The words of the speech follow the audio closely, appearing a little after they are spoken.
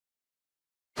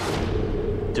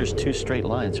There's two straight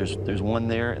lines. There's one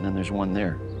there, and then there's one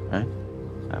there, right?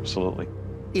 Absolutely.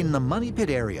 In the Money Pit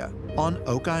area on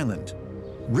Oak Island,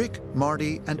 Rick,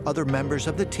 Marty, and other members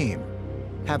of the team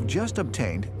have just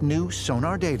obtained new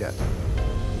sonar data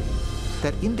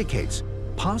that indicates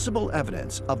possible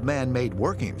evidence of man-made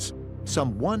workings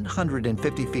some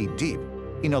 150 feet deep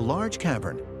in a large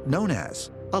cavern known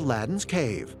as Aladdin's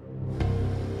Cave.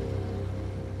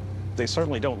 They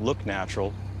certainly don't look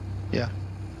natural. Yeah.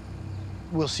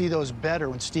 We'll see those better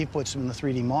when Steve puts them in the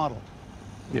 3D model.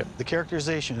 Yeah. The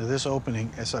characterization of this opening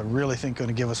is, I really think, going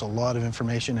to give us a lot of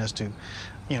information as to,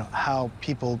 how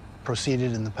people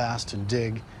proceeded in the past to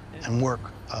dig and work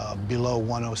below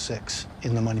 106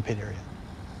 in the Money Pit area.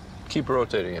 Keep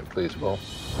rotating it, please, Will.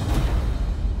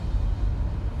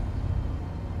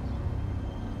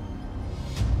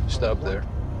 Stop there.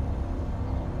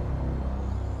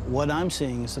 What I'm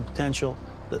seeing is the potential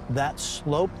that that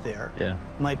slope there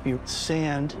might be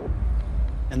sand,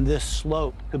 and this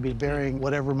slope could be burying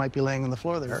whatever might be laying on the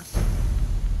floor there.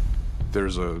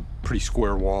 There's a pretty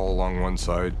square wall along one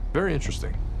side. Very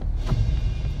interesting.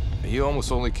 You almost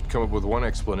only could come up with one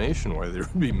explanation why there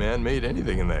would be man-made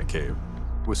anything in that cave,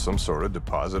 with some sort of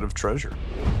deposit of treasure.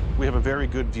 We have a very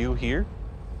good view here.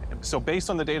 So based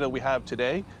on the data we have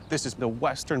today, this is the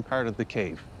western part of the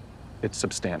cave. It's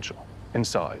substantial in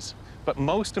size. But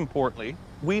most importantly,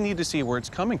 we need to see where it's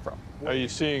coming from. Are you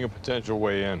seeing a potential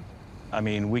way in? I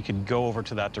mean, we could go over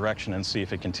to that direction and see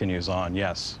if it continues on,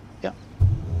 yes. Yeah.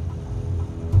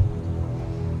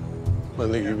 I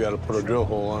think you've got to put a drill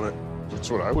hole on it. That's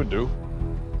what I would do.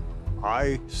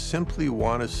 I simply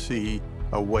want to see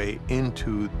a way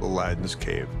into Aladdin's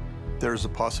Cave. There's a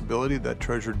possibility that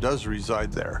treasure does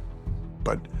reside there,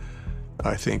 but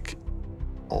I think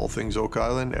all things Oak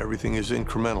Island, everything is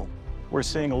incremental. We're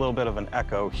seeing a little bit of an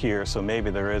echo here, so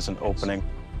maybe there is an opening.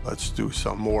 Let's do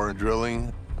some more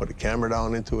drilling, put a camera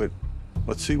down into it.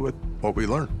 Let's see what we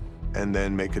learn, and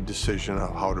then make a decision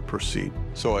on how to proceed.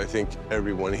 So I think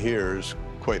everyone here is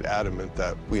quite adamant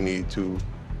that we need to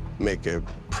make a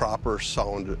proper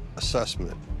sound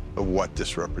assessment of what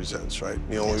this represents, right?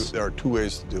 There are two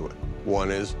ways to do it.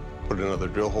 One is put another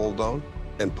drill hole down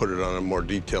and put it on a more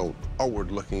detailed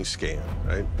outward-looking scan,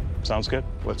 right? Sounds good.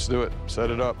 Let's do it.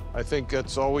 Set it up. I think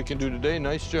that's all we can do today.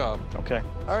 Nice job. Okay.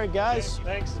 All right, guys.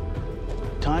 Thanks.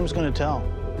 Time's going to tell.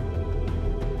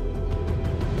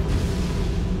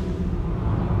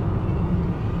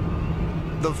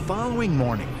 The following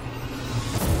morning,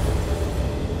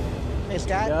 Hey,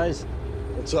 Scott. Hey guys,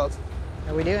 What's up?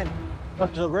 How we doing?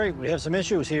 not so great. We have some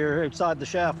issues here outside the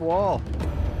shaft wall.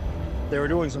 They were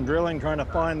doing some drilling, trying to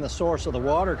find the source of the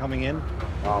water coming in.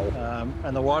 Wow.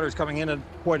 And the water's coming in at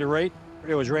quite a rate.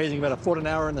 It was raising about a foot an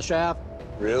hour in the shaft.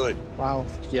 Really? Wow.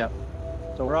 Yeah.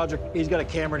 So Roger, he's got a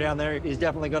camera down there. He's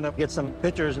definitely going to get some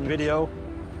pictures and video.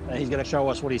 And he's going to show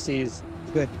us what he sees.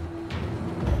 Good.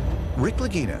 Rick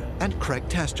Lagina and Craig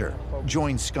Tester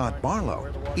join Scott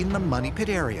Barlow in the Money Pit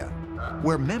area,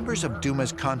 where members of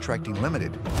Dumas Contracting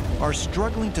Limited are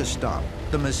struggling to stop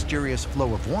the mysterious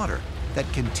flow of water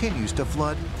that continues to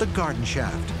flood the garden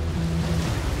shaft.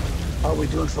 How are we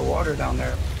doing for water down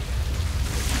there?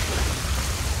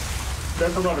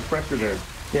 There's a lot of pressure there.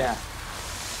 Yeah.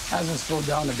 Hasn't slowed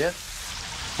down a bit.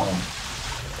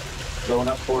 Going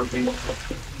up 4 feet.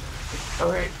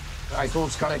 All right. I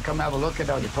told Scott I'd come have a look at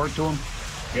it. I'll report to him.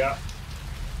 Yeah.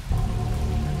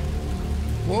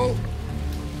 Whoa.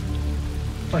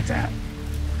 What's that?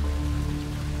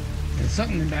 There's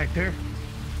something in back there.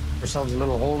 Ourselves a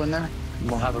little hole in there.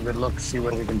 We'll have a good look, see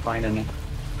what we can find in it.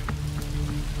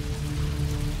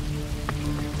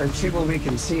 Let's see what we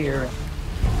can see here.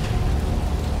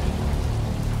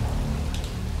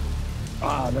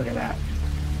 Ah, look at that.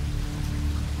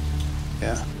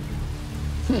 Yeah.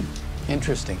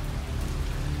 Interesting.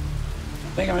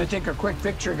 I think I'm gonna take a quick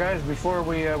picture, guys, before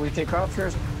we take off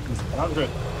here. Sounds good.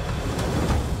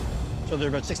 So they're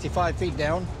about 65 feet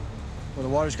down where the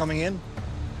water's coming in.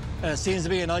 And it seems to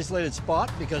be an isolated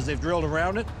spot because they've drilled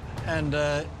around it and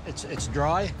it's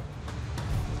dry.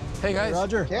 Hey, guys.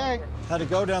 Roger. Okay. How'd it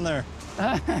go down there?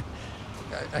 I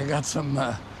got some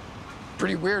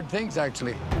pretty weird things,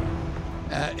 actually.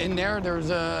 In there,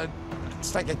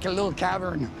 it's like a little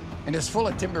cavern, and it's full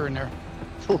of timber in there.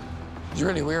 It's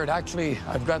really weird. Actually,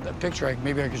 I've got the picture.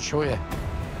 Maybe I could show you.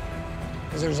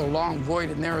 Because there's a long void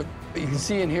in there that you can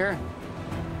see in here.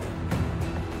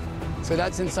 So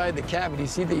that's inside the cavity.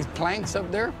 See these planks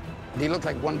up there? They look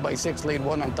like 1x6 laid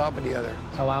one on top of the other.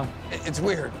 Oh, wow. It's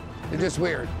weird. It's just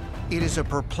weird. It is a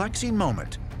perplexing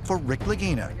moment for Rick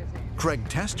Lagina, Craig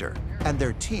Tester, and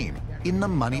their team in the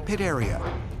Money Pit area.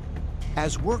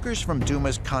 as workers from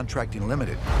Dumas Contracting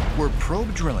Limited were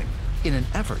probe drilling in an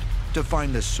effort to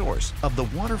find the source of the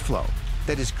water flow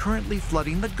that is currently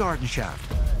flooding the garden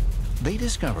shaft. They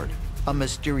discovered a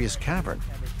mysterious cavern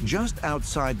just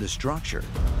outside the structure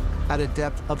at a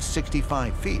depth of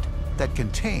 65 feet that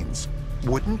contains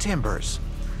wooden timbers.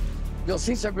 You'll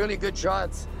see some really good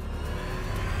shots.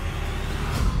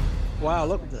 Wow,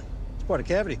 look at the, it's quite a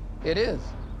cavity. It is.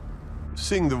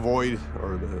 Seeing the void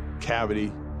or the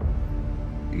cavity,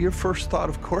 your first thought,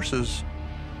 of course, is,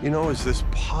 you know, is this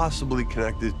possibly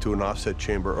connected to an offset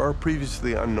chamber or a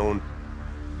previously unknown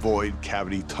void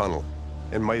cavity tunnel?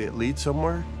 And might it lead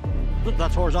somewhere?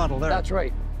 That's horizontal there. That's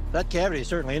right. That cavity is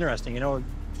certainly interesting, you know,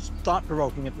 it's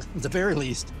thought-provoking at the very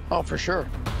least. Oh, for sure.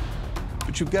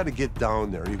 But you've got to get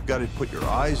down there. You've got to put your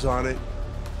eyes on it.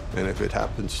 And if it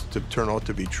happens to turn out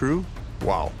to be true,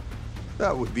 wow,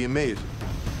 that would be amazing.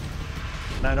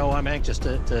 And I know I'm anxious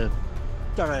to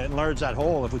try to enlarge that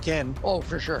hole if we can. Oh,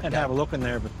 for sure. And have a look in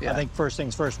there, but I think first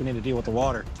things first, we need to deal with the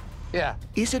water. Yeah.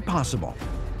 Is it possible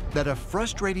that a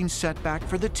frustrating setback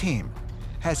for the team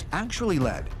has actually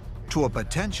led to a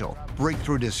potential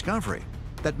breakthrough discovery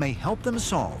that may help them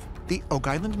solve the Oak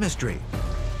Island mystery?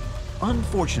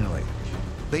 Unfortunately,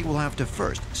 they will have to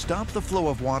first stop the flow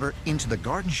of water into the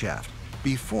garden shaft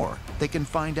before they can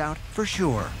find out for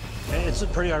sure. It's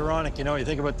pretty ironic, you know, you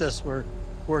think about this, we're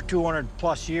 200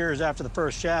 plus years after the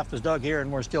first shaft was dug here, and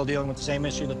we're still dealing with the same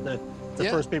issue that the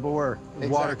first people were,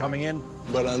 water coming in.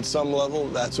 But on some level,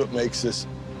 that's what makes this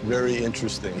very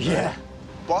interesting. Right? Yeah.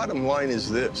 Bottom line is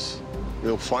this: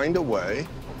 we'll find a way,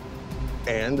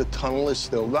 and the tunnel is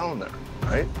still down there,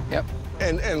 right? Yep.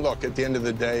 And look, at the end of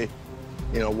the day,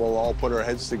 you know, we'll all put our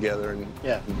heads together, and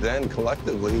then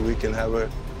collectively we can have a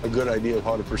good idea of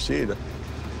how to proceed.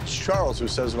 It's Charles who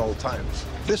says it all the time.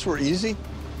 If this were easy, it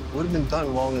would have been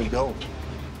done long ago.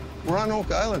 We're on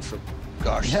Oak Island, for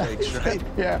gosh sakes, right?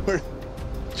 Yeah. We're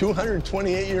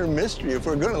 228-year mystery. If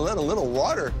we're going to let a little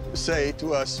water say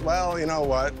to us, well, you know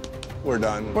what, we're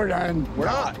done. We're done. We're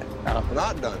not. No. We're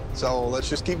not done. So let's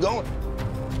just keep going.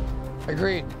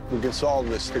 Agreed. We can solve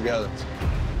this together.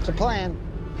 It's a plan.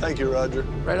 Thank you, Roger.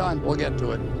 Right on. We'll get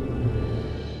to it.